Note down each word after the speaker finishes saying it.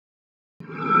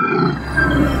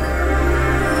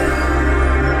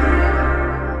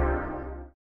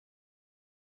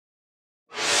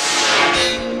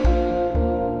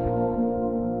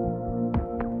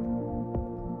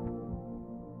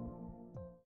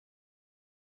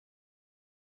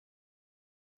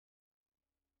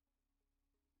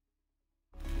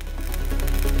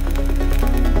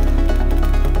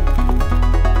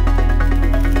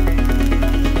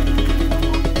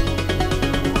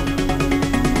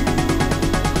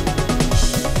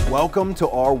Welcome to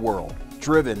our world,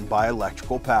 driven by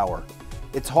electrical power.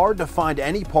 It's hard to find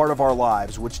any part of our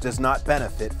lives which does not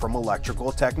benefit from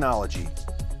electrical technology.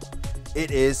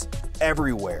 It is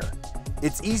everywhere.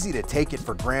 It's easy to take it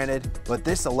for granted, but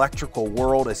this electrical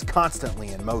world is constantly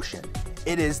in motion.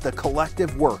 It is the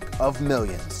collective work of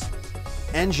millions.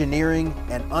 Engineering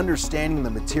and understanding the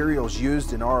materials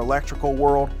used in our electrical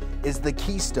world is the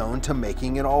keystone to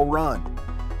making it all run.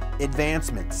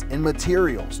 Advancements in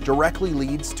materials directly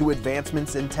leads to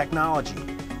advancements in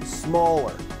technology.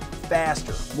 Smaller,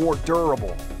 faster, more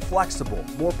durable, flexible,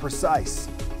 more precise.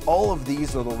 All of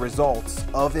these are the results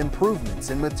of improvements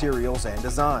in materials and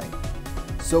design.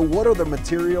 So what are the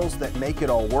materials that make it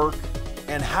all work,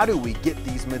 and how do we get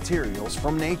these materials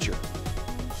from nature?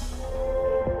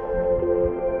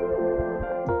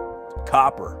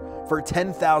 Copper. For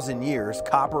 10,000 years,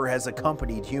 copper has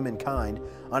accompanied humankind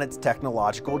on its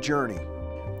technological journey.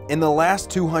 In the last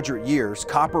 200 years,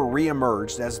 copper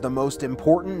re-emerged as the most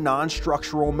important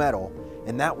non-structural metal,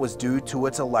 and that was due to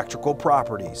its electrical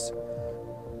properties.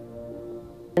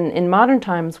 In modern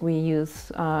times, we use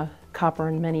copper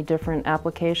in many different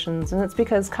applications, and it's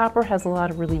because copper has a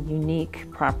lot of really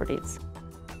unique properties.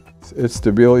 It's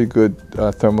the really good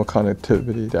thermal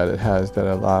conductivity that it has that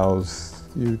allows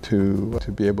you to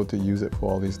be able to use it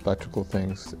for all these electrical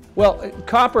things. Well,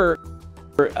 copper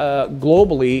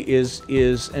globally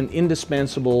is an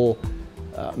indispensable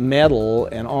metal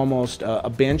and almost a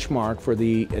benchmark for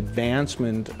the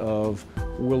advancement of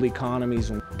world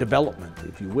economies and development,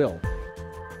 if you will.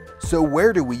 So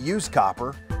where do we use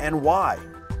copper and why?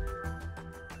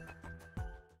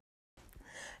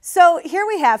 So here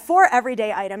we have 4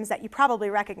 everyday items that you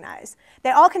probably recognize. They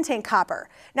all contain copper.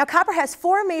 Now copper has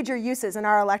 4 major uses in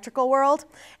our electrical world,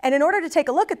 and in order to take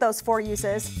a look at those 4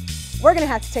 uses, we're going to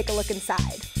have to take a look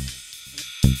inside.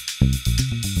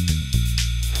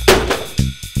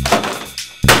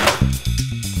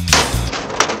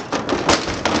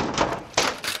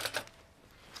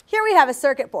 Here we have a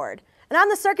circuit board, and on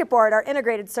the circuit board are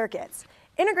integrated circuits.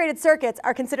 Integrated circuits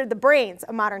are considered the brains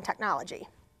of modern technology.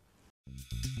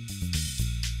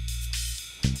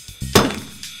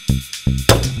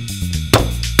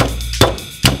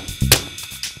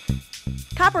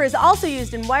 Copper is also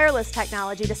used in wireless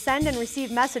technology to send and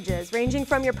receive messages ranging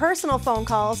from your personal phone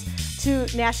calls to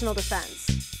national defense.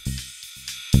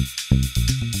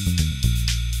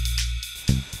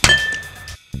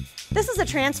 This is a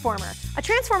transformer. A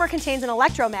transformer contains an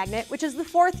electromagnet, which is the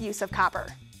 4th use of copper.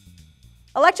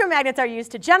 Electromagnets are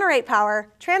used to generate power,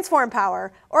 transform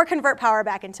power, or convert power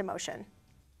back into motion.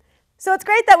 So it's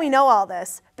great that we know all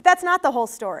this, but that's not the whole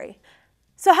story.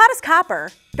 So how does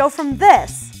copper go from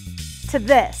this to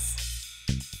this?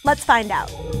 Let's find out.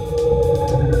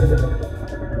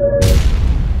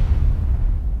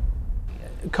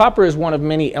 Copper is one of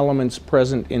many elements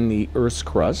present in the Earth's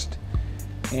crust,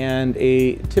 and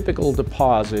a typical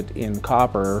deposit in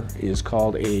copper is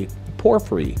called a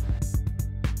porphyry.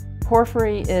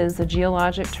 Porphyry is a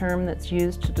geologic term that's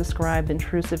used to describe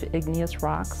intrusive igneous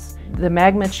rocks. The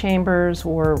magma chambers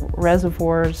or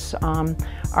reservoirs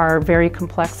are very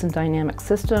complex and dynamic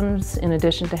systems. In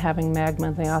addition to having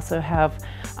magma, they also have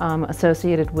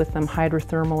associated with them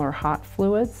hydrothermal or hot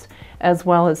fluids, as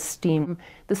well as steam.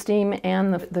 The steam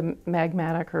and the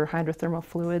magmatic or hydrothermal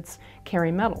fluids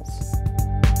carry metals.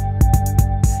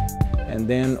 And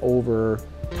then over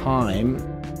time,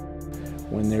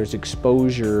 when there's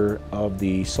exposure of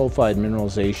the sulfide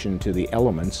mineralization to the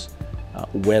elements,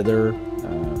 weather,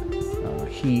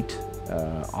 heat,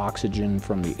 oxygen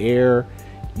from the air,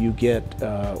 you get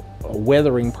a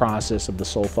weathering process of the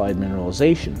sulfide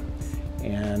mineralization.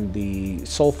 And the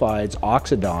sulfides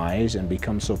oxidize and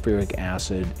become sulfuric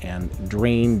acid and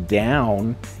drain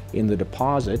down in the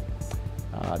deposit.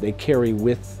 They carry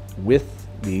with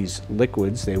these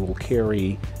liquids, they will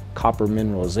carry copper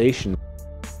mineralization.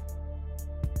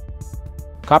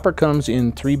 Copper comes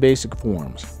in 3 basic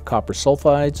forms: copper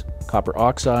sulfides, copper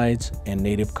oxides, and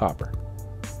native copper.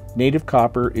 Native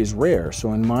copper is rare,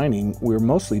 so in mining we're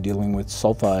mostly dealing with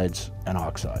sulfides and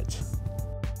oxides.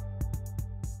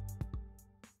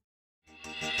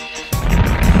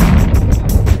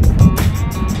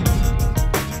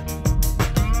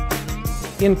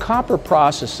 In copper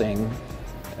processing,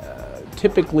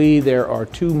 typically there are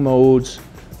 2 modes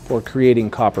for creating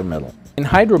copper metal. In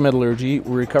hydrometallurgy,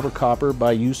 we recover copper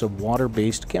by use of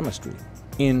water-based chemistry.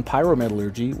 In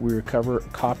pyrometallurgy, we recover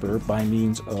copper by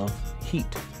means of heat.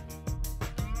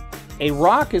 A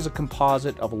rock is a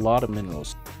composite of a lot of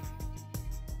minerals,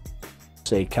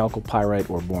 say chalcopyrite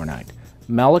or bornite.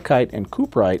 Malachite and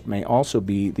cuprite may also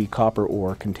be the copper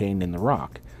ore contained in the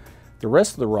rock. The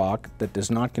rest of the rock that does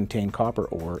not contain copper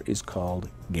ore is called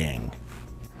gangue.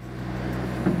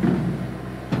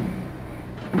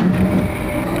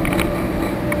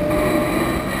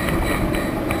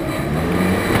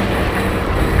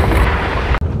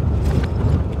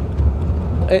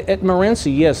 At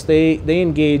Morenci, yes, they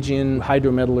engage in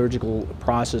hydrometallurgical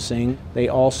processing. They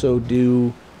also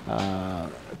do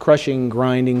crushing,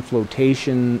 grinding,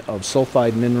 flotation of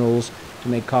sulfide minerals to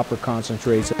make copper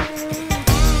concentrates.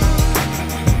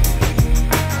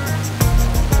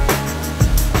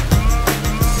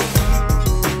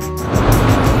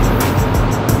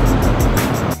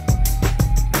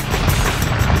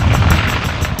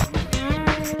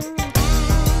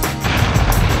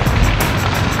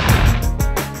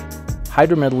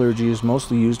 Hydrometallurgy is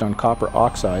mostly used on copper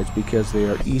oxides because they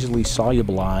are easily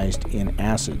solubilized in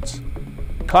acids.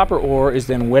 Copper ore is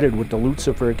then wetted with dilute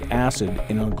sulfuric acid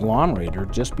in an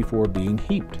agglomerator just before being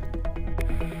heaped.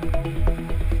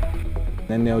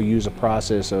 Then they'll use a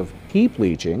process of heap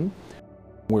leaching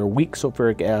where weak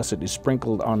sulfuric acid is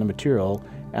sprinkled on the material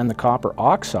and the copper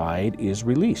oxide is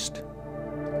released.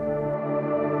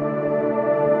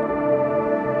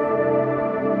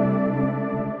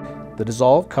 The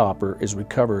dissolved copper is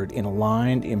recovered in a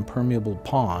lined impermeable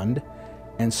pond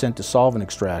and sent to solvent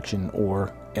extraction,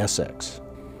 or SX.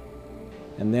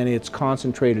 And then it's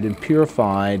concentrated and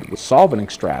purified with solvent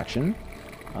extraction.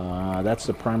 That's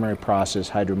the primary process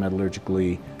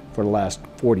hydrometallurgically for the last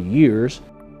 40 years.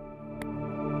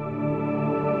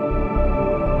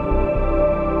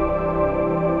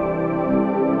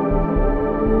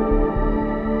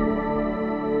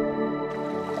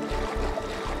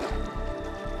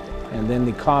 And then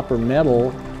the copper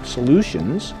metal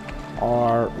solutions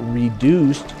are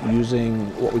reduced using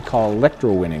what we call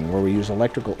electrowinning, where we use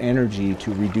electrical energy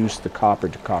to reduce the copper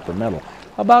to copper metal.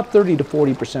 About 30 to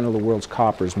 40% of the world's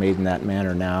copper is made in that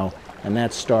manner now, and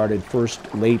that started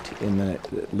first late in the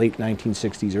late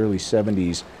 1960s, early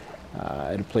 70s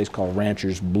at a place called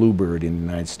Rancher's Bluebird in the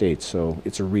United States, so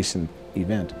it's a recent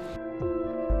event.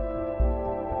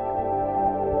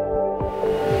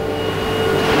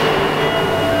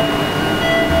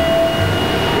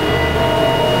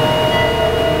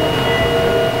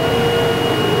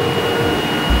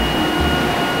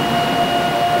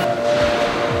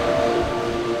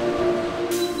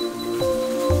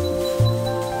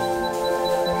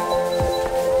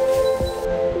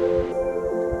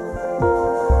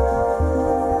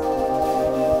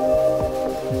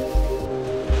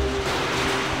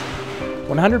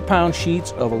 When 100-pound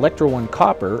sheets of electro-1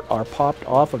 copper are popped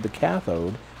off of the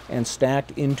cathode and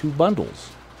stacked into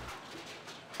bundles.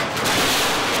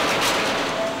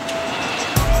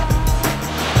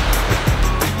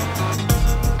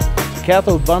 The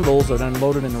cathode bundles are then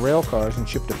loaded into rail cars and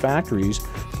shipped to factories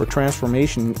for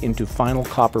transformation into final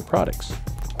copper products.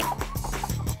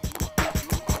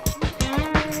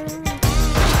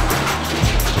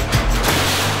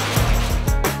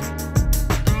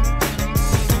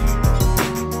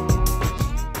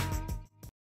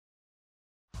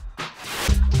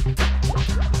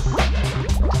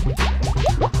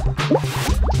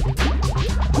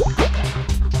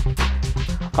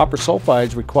 Copper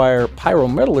sulfides require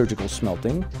pyrometallurgical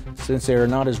smelting since they are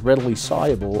not as readily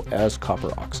soluble as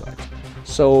copper oxides.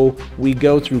 So we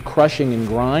go through crushing and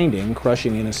grinding,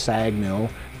 crushing in a sag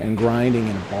mill and grinding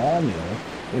in a ball mill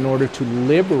in order to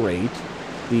liberate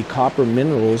the copper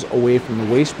minerals away from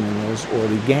the waste minerals or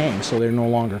the gangue so they're no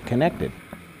longer connected.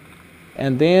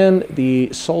 And then the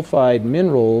sulfide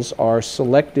minerals are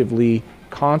selectively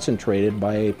concentrated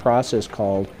by a process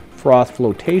called froth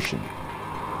flotation.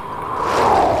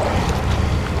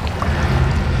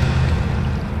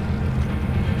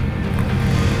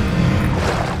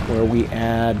 Where we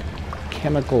add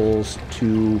chemicals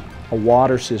to a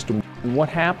water system. And what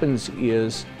happens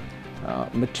is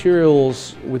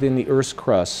materials within the Earth's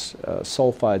crust,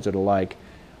 sulfides or the like,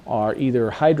 are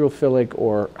either hydrophilic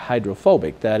or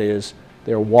hydrophobic. That is,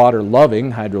 they're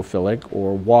water-loving, hydrophilic,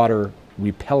 or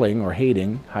water-repelling or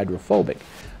hating, hydrophobic.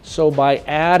 So by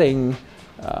adding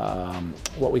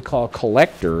what we call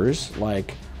collectors,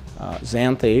 like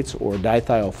xanthates or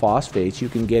dithionophosphates, you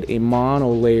can get a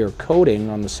monolayer coating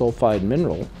on the sulfide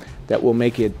mineral that will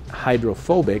make it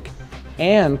hydrophobic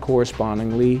and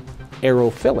correspondingly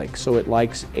aerophilic, so it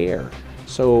likes air.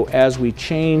 So as we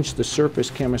change the surface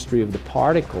chemistry of the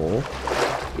particle,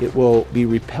 it will be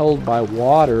repelled by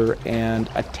water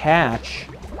and attach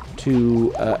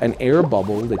to an air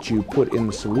bubble that you put in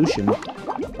the solution.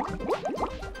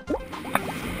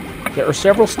 There are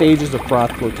several stages of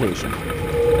froth flotation.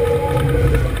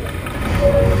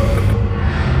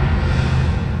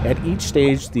 At each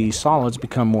stage, the solids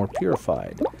become more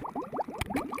purified.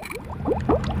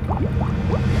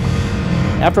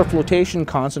 After flotation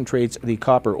concentrates the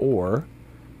copper ore,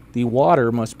 the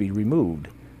water must be removed.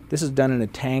 This is done in a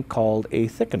tank called a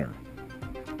thickener.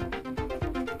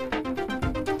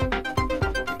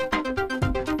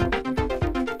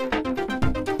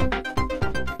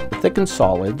 The thickened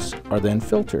solids are then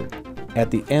filtered.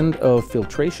 At the end of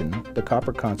filtration, the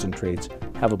copper concentrates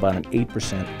have about an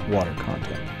 8% water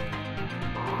content.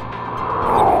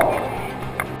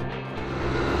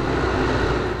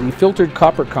 The filtered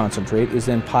copper concentrate is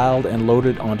then piled and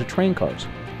loaded onto train cars.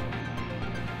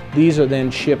 These are then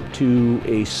shipped to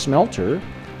a smelter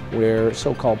where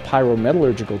so-called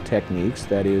pyrometallurgical techniques,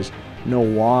 that is, no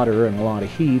water and a lot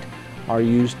of heat, are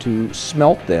used to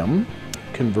smelt them,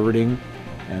 converting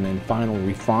and then final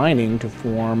refining to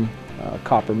form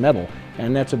copper metal.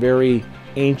 And that's a very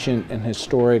ancient and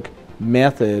historic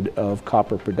method of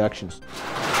copper production.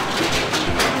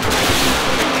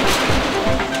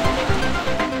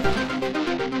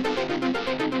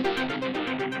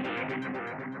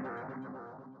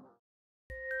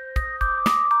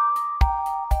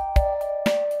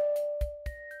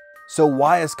 So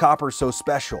why is copper so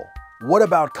special? What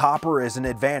about copper as an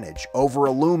advantage over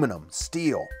aluminum,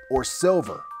 steel, or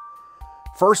silver?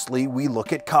 Firstly, we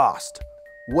look at cost.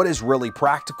 What is really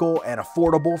practical and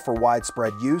affordable for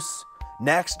widespread use?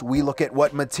 Next, we look at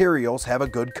what materials have a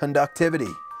good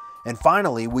conductivity. And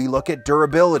finally, we look at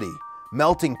durability,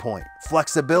 melting point,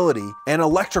 flexibility, and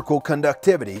electrical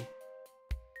conductivity.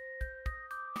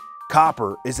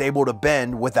 Copper is able to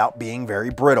bend without being very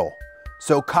brittle.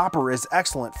 So copper is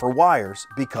excellent for wires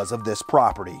because of this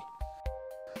property.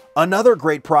 Another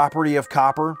great property of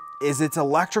copper is its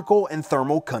electrical and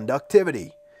thermal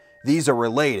conductivity. These are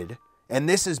related, and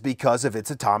this is because of its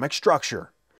atomic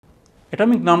structure.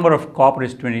 Atomic number of copper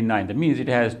is 29. That means it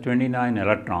has 29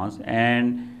 electrons,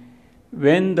 and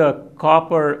when the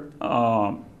copper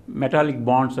metallic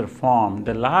bonds are formed,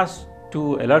 the last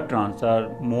two electrons are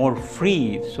more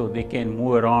free, so they can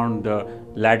move around the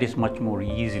lattice much more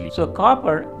easily. So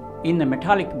copper in the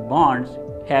metallic bonds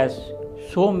has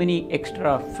so many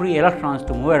extra free electrons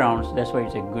to move around, so that's why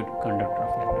it's a good conductor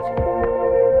of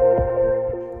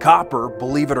electricity. Copper,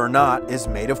 believe it or not, is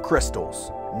made of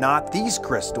crystals. Not these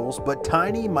crystals, but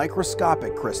tiny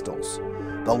microscopic crystals.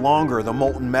 The longer the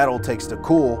molten metal takes to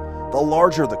cool, the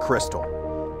larger the crystal.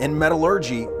 In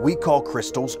metallurgy, we call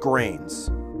crystals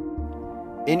grains.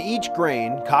 In each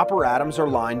grain, copper atoms are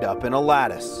lined up in a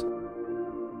lattice.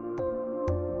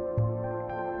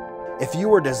 If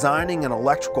you are designing an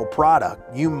electrical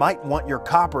product, you might want your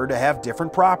copper to have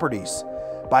different properties.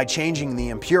 By changing the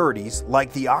impurities,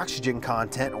 like the oxygen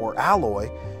content or alloy,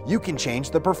 you can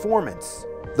change the performance.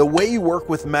 The way you work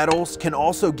with metals can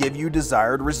also give you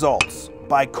desired results.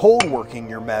 By cold working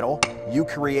your metal, you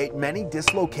create many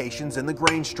dislocations in the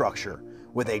grain structure.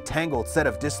 With a tangled set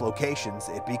of dislocations,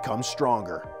 it becomes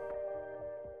stronger.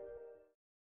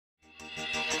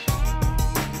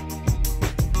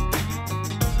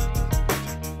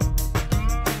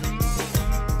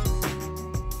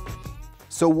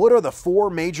 So what are the four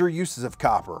major uses of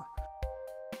copper?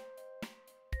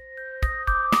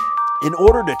 In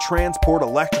order to transport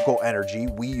electrical energy,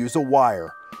 we use a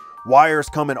wire. Wires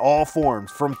come in all forms,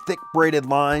 from thick braided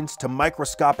lines to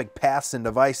microscopic paths and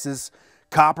devices.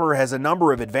 Copper has a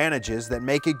number of advantages that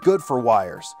make it good for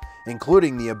wires,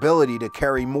 including the ability to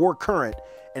carry more current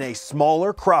in a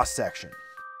smaller cross-section.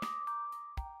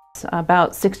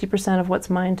 About 60% of what's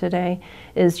mined today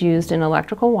is used in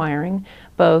electrical wiring,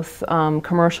 both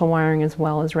commercial wiring as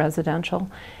well as residential.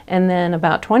 And then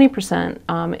about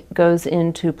 20% goes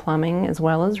into plumbing as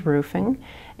well as roofing.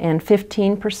 And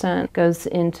 15% goes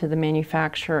into the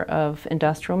manufacture of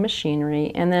industrial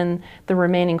machinery. And then the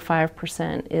remaining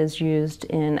 5% is used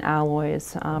in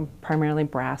alloys, primarily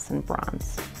brass and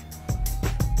bronze.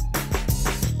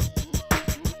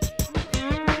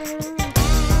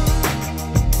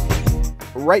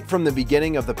 Right from the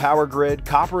beginning of the power grid,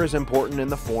 copper is important in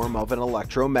the form of an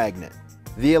electromagnet.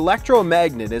 The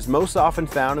electromagnet is most often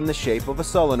found in the shape of a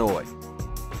solenoid.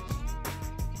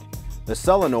 The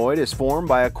solenoid is formed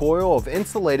by a coil of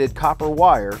insulated copper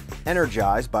wire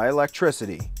energized by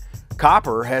electricity.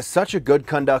 Copper has such a good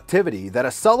conductivity that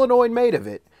a solenoid made of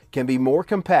it can be more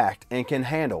compact and can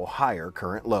handle higher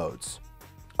current loads.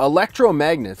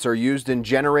 Electromagnets are used in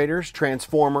generators,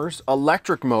 transformers,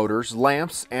 electric motors,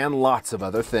 lamps, and lots of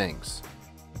other things.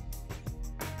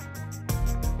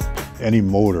 Any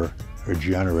motor or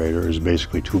generator is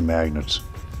basically two magnets.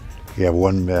 You have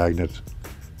one magnet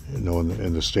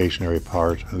in the stationary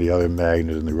part and the other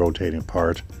magnet in the rotating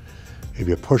part. If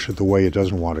you push it the way it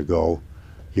doesn't want to go,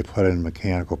 you put in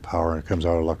mechanical power and it comes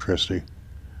out electricity.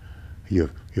 You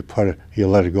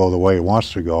let it go the way it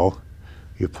wants to go,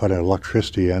 You put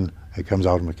electricity in, it comes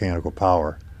out mechanical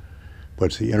power. But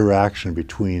it's the interaction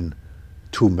between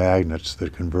two magnets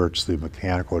that converts the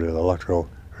mechanical to the electrical,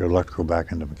 or electrical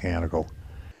back into mechanical.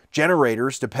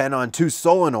 Generators depend on two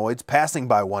solenoids passing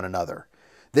by one another.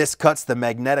 This cuts the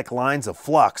magnetic lines of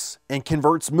flux and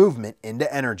converts movement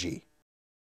into energy.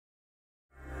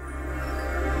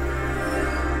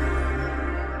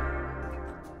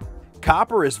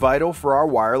 Copper is vital for our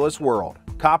wireless world.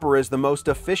 Copper is the most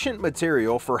efficient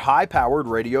material for high-powered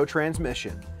radio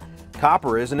transmission.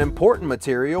 Copper is an important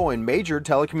material in major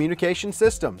telecommunication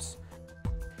systems.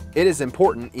 It is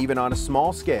important even on a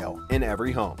small scale in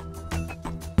every home.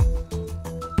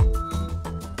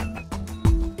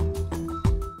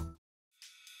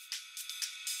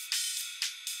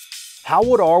 How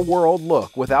would our world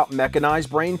look without mechanized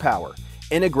brain power?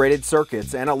 Integrated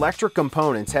circuits and electric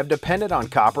components have depended on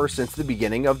copper since the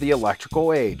beginning of the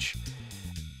electrical age.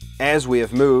 As we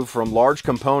have moved from large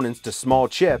components to small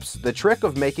chips, the trick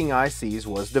of making ICs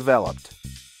was developed.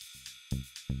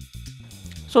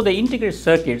 So the integrated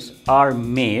circuits are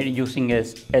made using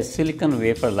a silicon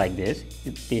wafer like this.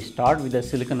 They start with a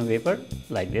silicon wafer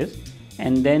like this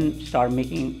and then start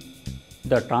making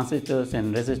the transistors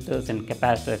and resistors and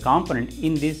capacitor component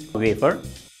in this wafer.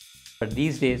 But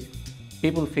these days,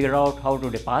 people figure out how to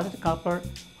deposit copper,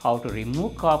 how to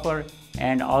remove copper,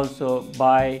 and also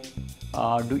by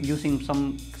using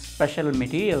some special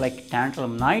material like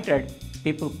tantalum nitride,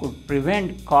 people could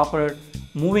prevent copper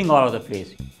moving all over the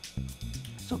place.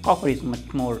 So copper is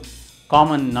much more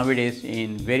common nowadays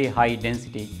in very high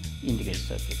density integrated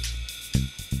circuits.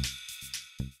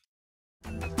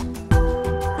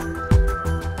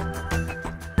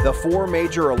 The four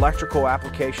major electrical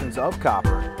applications of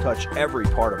copper touch every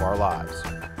part of our lives.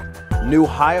 New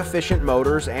high-efficient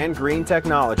motors and green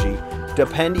technology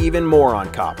depend even more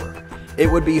on copper. It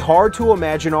would be hard to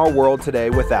imagine our world today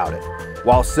without it.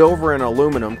 While silver and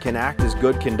aluminum can act as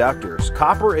good conductors,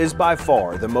 copper is by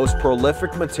far the most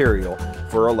prolific material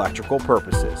for electrical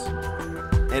purposes.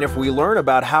 And if we learn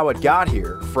about how it got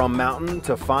here, from mountain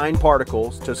to fine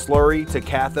particles, to slurry, to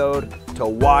cathode, to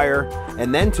wire,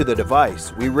 and then to the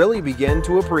device, we really begin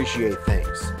to appreciate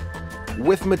things.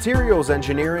 With materials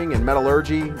engineering and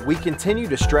metallurgy, we continue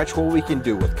to stretch what we can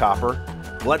do with copper.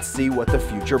 Let's see what the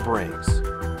future brings.